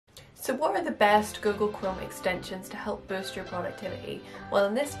So what are the best Google Chrome extensions to help boost your productivity? Well,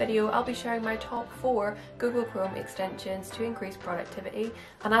 in this video I'll be sharing my top 4 Google Chrome extensions to increase productivity,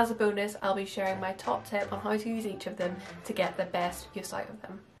 and as a bonus I'll be sharing my top tip on how to use each of them to get the best use out of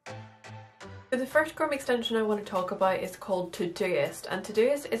them. So the first Chrome extension I want to talk about is called Todoist, and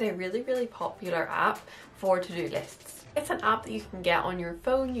Todoist is a really popular app for to-do lists. It's an app that you can get on your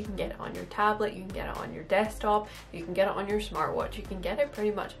phone, you can get it on your tablet, you can get it on your desktop, you can get it on your smartwatch, you can get it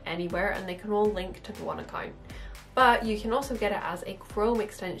pretty much anywhere, and they can all link to the one account. But you can also get it as a Chrome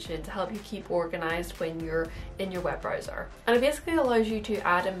extension to help you keep organized when you're in your web browser. And it basically allows you to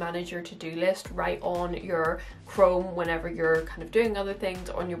add and manage your to-do list right on your Chrome whenever you're kind of doing other things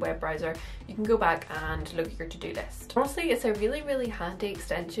on your web browser. You can go back and look at your to-do list. Honestly, it's a really handy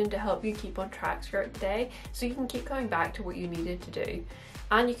extension to help you keep on track throughout the day, so you can keep going back to what you needed to do.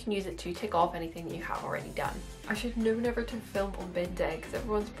 And you can use it to tick off anything that you have already done. I should know never to film on bin day because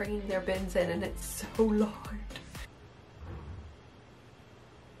everyone's bringing their bins in and it's so loud.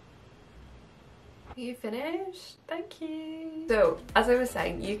 You finished? Thank you. So, as I was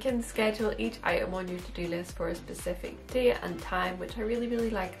saying, you can schedule each item on your to-do list for a specific date and time, which I really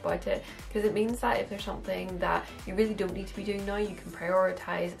like about it, because it means that if there's something that you really don't need to be doing now, you can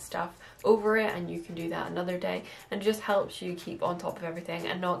prioritize stuff over it and you can do that another day, and it just helps you keep on top of everything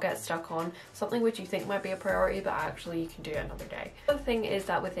and not get stuck on something which you think might be a priority but actually you can do it another day. The other thing is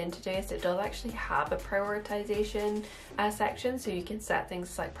that within Todoist it does actually have a prioritization section, so you can set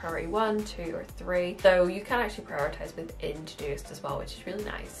things like priority 1, 2 or 3, so you can actually prioritize within Todoist as well, which is really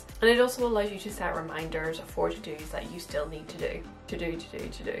nice. And it also allows you to set reminders for to-dos that you still need to do. To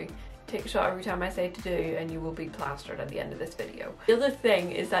do. Take a shot every time I say to do and you will be plastered at the end of this video. The other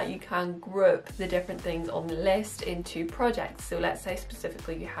thing is that you can group the different things on the list into projects. So let's say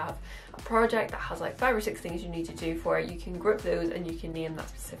specifically you have a project that has like 5 or 6 things you need to do for it. You can group those and you can name that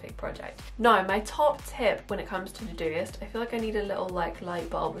specific project. Now, my top tip when it comes to Todoist, I feel like I need a little like light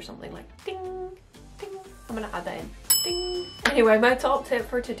bulb or something, like ding, ding. I'm gonna add that in. Ding. Anyway, my top tip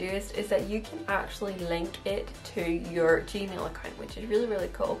for Todoist is that you can actually link it to your Gmail account, which is really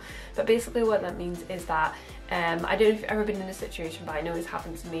cool. But basically what that means is that I don't know if you've ever been in a situation, but I know it's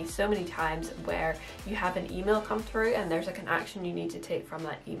happened to me so many times where you have an email come through and there's like an action you need to take from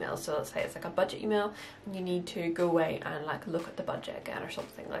that email. So let's say it's like a budget email and you need to go away and like look at the budget again or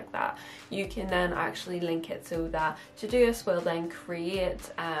something like that. You can then actually link it so that Todoist will then create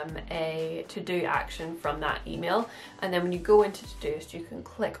a to-do action from that email, and then when you go into Todoist you can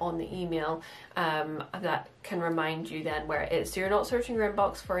click on the email that can remind you then where it is. So you're not searching your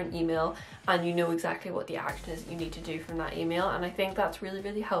inbox for an email and you know exactly what the action is that you need to do from that email, and I think that's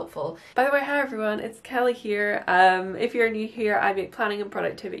really helpful. By the way, hi everyone, it's Kelly here. If you're new here, I make planning and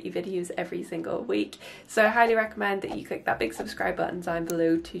productivity videos every single week, so I highly recommend that you click that big subscribe button down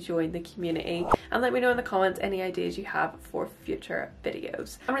below to join the community and let me know in the comments any ideas you have for future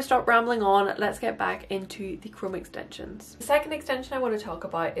videos. I'm going to stop rambling on, let's get back into the Chrome extensions. The second extension I want to talk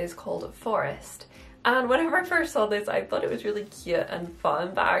about is called Forest. And whenever I first saw this, I thought it was really cute and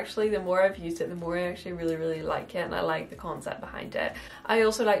fun, but actually the more I've used it, the more I actually really like it, and I like the concept behind it. I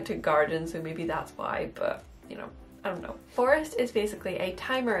also like to garden, so maybe that's why, but you know, I don't know. Forest is basically a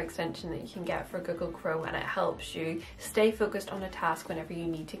timer extension that you can get for Google Chrome, and it helps you stay focused on a task whenever you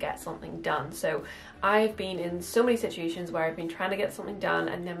need to get something done. So I've been in so many situations where I've been trying to get something done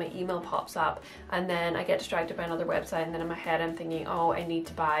and then my email pops up and then I get distracted by another website, and then in my head I'm thinking, oh, I need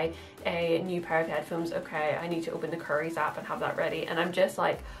to buy a new pair of headphones. Okay, I need to open the Currys app and have that ready, and I'm just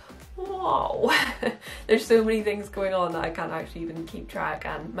like, whoa. There's so many things going on that I can't actually even keep track,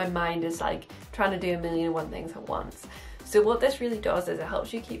 and my mind is like trying to do 1,000,001 things at once. So what this really does is it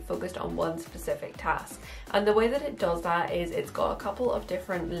helps you keep focused on one specific task, and the way that it does that is it's got a couple of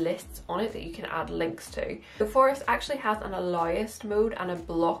different lists on it that you can add links to. The Forest actually has an allowist mode and a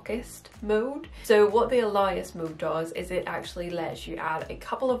blockist mode. So what the allowist mode does is it actually lets you add a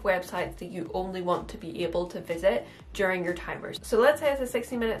couple of websites that you only want to be able to visit during your timers. So let's say it's a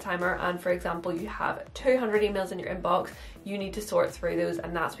 60-minute timer and for example you have 200 emails in your inbox, you need to sort through those,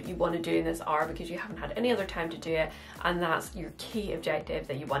 and that's what you want to do in this hour because you haven't had any other time to do it, and that's your key objective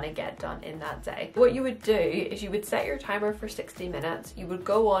that you want to get done in that day. What you would do is you would set your timer for 60 minutes, you would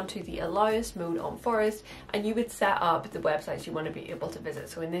go on to the allowist mode on Forest, and you would set up the websites you want to be able to visit.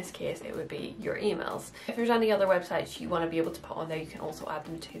 So in this case it would be your emails. If there's any other websites you want to be able to put on there, you can also add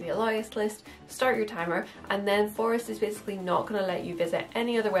them to the allowist list, start your timer, and then Forest forest is basically not going to let you visit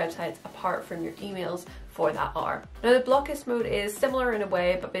any other websites apart from your emails for that hour. Now the blocklist mode is similar in a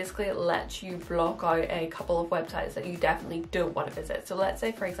way, but basically it lets you block out a couple of websites that you definitely don't want to visit. So let's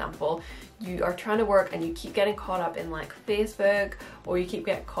say, for example, you are trying to work and you keep getting caught up in like Facebook, or you keep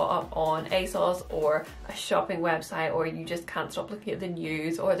getting caught up on ASOS or a shopping website, or you just can't stop looking at the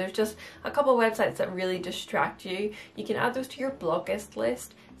news, or there's just a couple of websites that really distract you. You can add those to your blocklist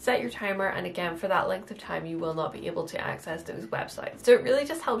list, set your timer, and again, for that length of time you will not be able to access those websites. So it really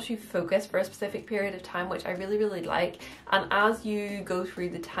just helps you focus for a specific period of time, which I really like. And as you go through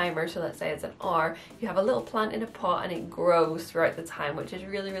the timer, so let's say it's an hour, you have a little plant in a pot and it grows throughout the time, which is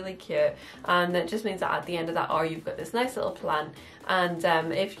really cute. And it just means that at the end of that hour you've got this nice little plant. And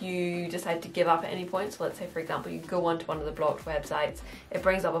if you decide to give up at any point, so let's say for example you go onto one of the blocked websites, it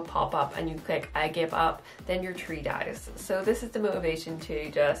brings up a pop-up and you click I give up, then your tree dies. So this is the motivation to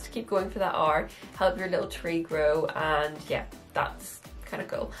just keep going for that hour, help your little tree grow, and yeah, that's kind of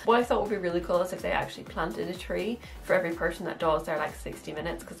cool. What I thought would be really cool is if they actually planted a tree for every person that does their like 60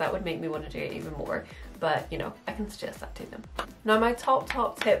 minutes, because that would make me want to do it even more. But you know, I can suggest that to them. Now my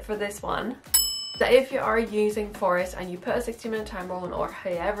top tip for this one, that if you are using Forest and you put a 60-minute timer on, or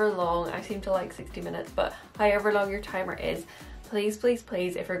however long, I seem to like 60 minutes, but however long your timer is, please,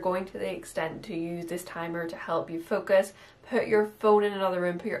 if you're going to the extent to use this timer to help you focus, put your phone in another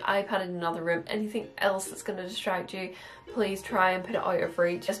room, put your iPad in another room, anything else that's going to distract you, please try and put it out of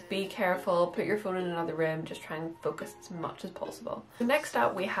reach. Just be careful, put your phone in another room, just try and focus as much as possible. Next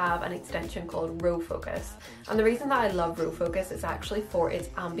up we have an extension called Row Focus, and the reason that I love Row Focus is actually for its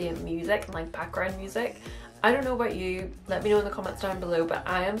ambient music and like background music. I don't know about you, let me know in the comments down below, but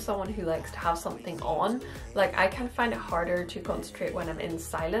I am someone who likes to have something on. Like, I can find it harder to concentrate when I'm in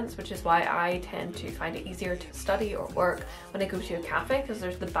silence, which is why I tend to find it easier to study or work when I go to a cafe, because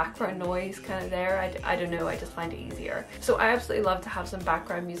there's the background noise kind of there. I don't know, I just find it easier. So I absolutely love to have some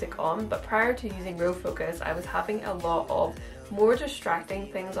background music on, but prior to using Row Focus, I was having a lot of more distracting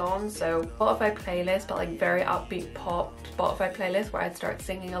things on. So Spotify playlist, but like very upbeat pop Spotify playlist where I'd start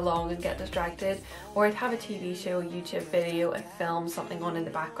singing along and get distracted, or I'd have a TV show, a YouTube video, a film, something on in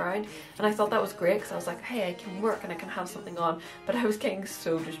the background, and I thought that was great because I was like, hey, I can work and I can have something on, but I was getting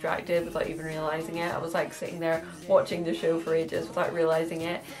so distracted without even realizing it. I was like sitting there watching the show for ages without realizing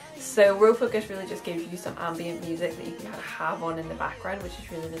it. So Row Focus really just gives you some ambient music that you can kind of have on in the background, which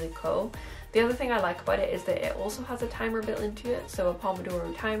is really cool. The other thing I like about it is that it also has a timer built into it, so a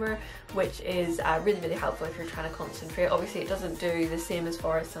Pomodoro timer, which is really helpful if you're trying to concentrate. Obviously it doesn't do the same as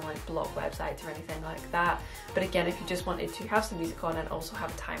Forest and like block websites or anything like that, but again, if you just wanted to have some music on and also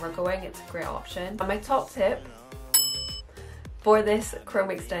have a timer going, it's a great option. And my top tip for this Chrome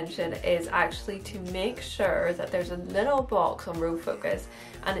extension is actually to make sure that there's a little box on Row Focus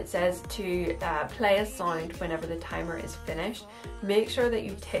and it says to play a sound whenever the timer is finished. Make sure that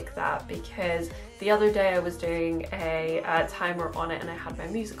you tick that, because the other day I was doing a timer on it and I had my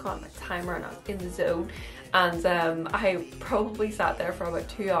music on, my timer, and I was in the zone, and I probably sat there for about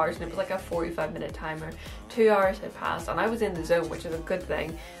 2 hours, and it was like a 45-minute timer. 2 hours had passed and I was in the zone, which is a good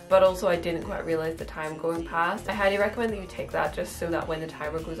thing, but also I didn't quite realize the time going past. I highly recommend that you take that, just so that when the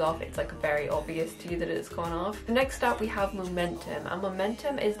timer goes off, it's like very obvious to you that it's gone off. Next up we have Momentum, and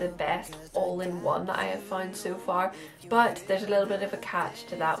Momentum is the best all-in-one that I have found so far, but there's a little bit of a catch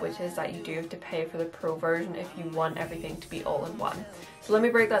to that, which is that you do have to pay for the pro version if you want everything to be all-in-one. So let me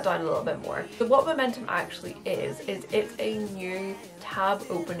break that down a little bit more. So what Momentum actually is it's a new tab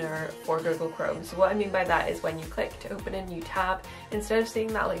opener for Google Chrome. So what I mean by that is when you click to open a new tab, instead of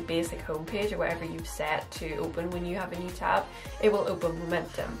seeing that like basic homepage or whatever you've set to open when you have a new tab, it will open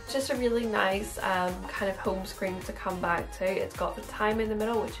Momentum. It's just a really nice kind of home screen to come back to. It's got the time in the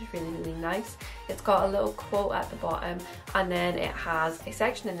middle, which is really nice. It's got a little quote at the bottom, and then it has a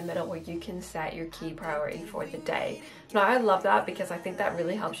section in the middle where you can set your key priority for the day. Now I love that because I think that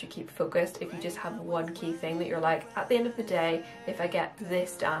really helps you keep focused if you just have one key thing that you're like, at the end of the day, if I get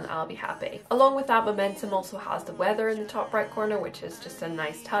this done, I'll be happy. Along with that, Momentum also has the weather in the top right corner, which is just a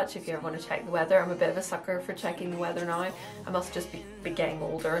nice touch if you ever want to check the weather. I'm a bit of a sucker for checking the weather now. I must just be getting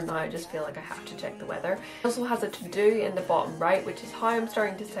older, and now I just feel like I have to check the weather. It also has a to-do in the bottom right, which is how I'm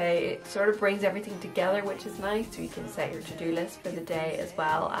starting to say it sort of brings everything together, which is nice. So you can set your to-do list for the day as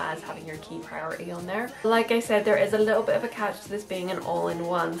well as having your key priority on there. Like I said, there is a little bit of a catch to this being an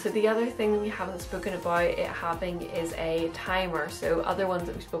all-in-one. So the other thing we haven't spoken about about it having is a timer. So other ones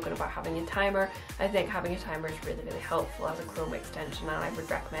that we've spoken about having a timer, I think having a timer is really, really helpful as a Chrome extension, and I would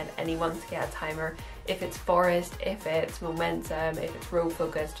recommend anyone to get a timer. If it's forest, if it's momentum, if it's row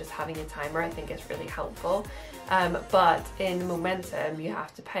focus, just having a timer I think is really helpful. But in momentum you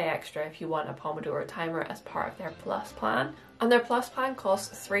have to pay extra if you want a Pomodoro timer as part of their Plus plan. And their Plus plan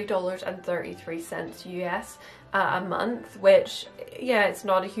costs $3.33 US a month, which, yeah, it's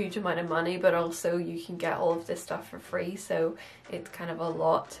not a huge amount of money, but also you can get all of this stuff for free, so it's kind of a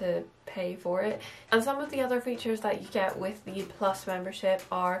lot to pay for it. And some of the other features that you get with the Plus membership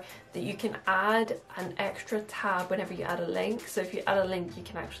are that you can add an extra tab whenever you add a link. So if you add a link, you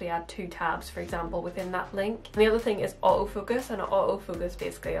can actually add 2 tabs, for example, within that link. And the other thing is autofocus, and autofocus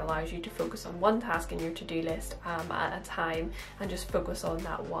basically allows you to focus on one task in your to-do list at a time and just focus on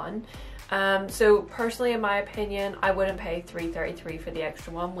that one. So personally, in my opinion, I wouldn't pay $3.33 for the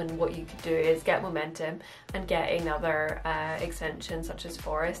extra one, when what you could do is get momentum and get another extension such as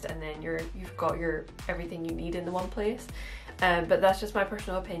forest, and then you've got everything you need in the one place. But that's just my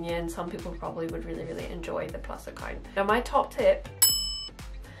personal opinion. Some people probably would really, really enjoy the Plus account. Now, my top tip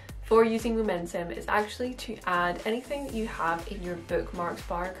for using momentum is actually to add anything that you have in your bookmarks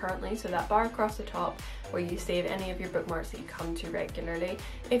bar currently, so that bar across the top where you save any of your bookmarks that you come to regularly.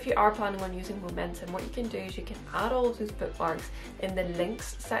 If you are planning on using momentum, what you can do is you can add all of those bookmarks in the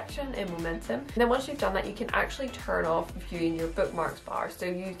links section in momentum, and then once you've done that, you can actually turn off viewing your bookmarks bar, so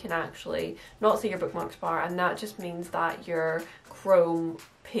you can actually not see your bookmarks bar, and that just means that your Chrome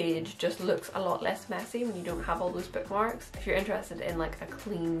page just looks a lot less messy when you don't have all those bookmarks. If you're interested in like a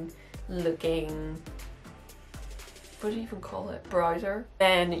clean looking, what do you even call it, browser,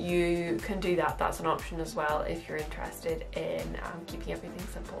 then you can do that. That's an option as well if you're interested in keeping everything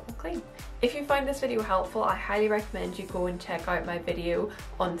simple and clean. If you find this video helpful, I highly recommend you go and check out my video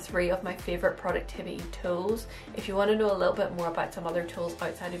on 3 of my favourite productivity tools if you want to know a little bit more about some other tools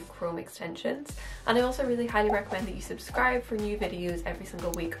outside of Chrome extensions. And I also really highly recommend that you subscribe for new videos every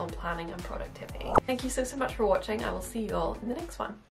single week on planning and productivity. Thank you so much for watching. I will see you all in the next one.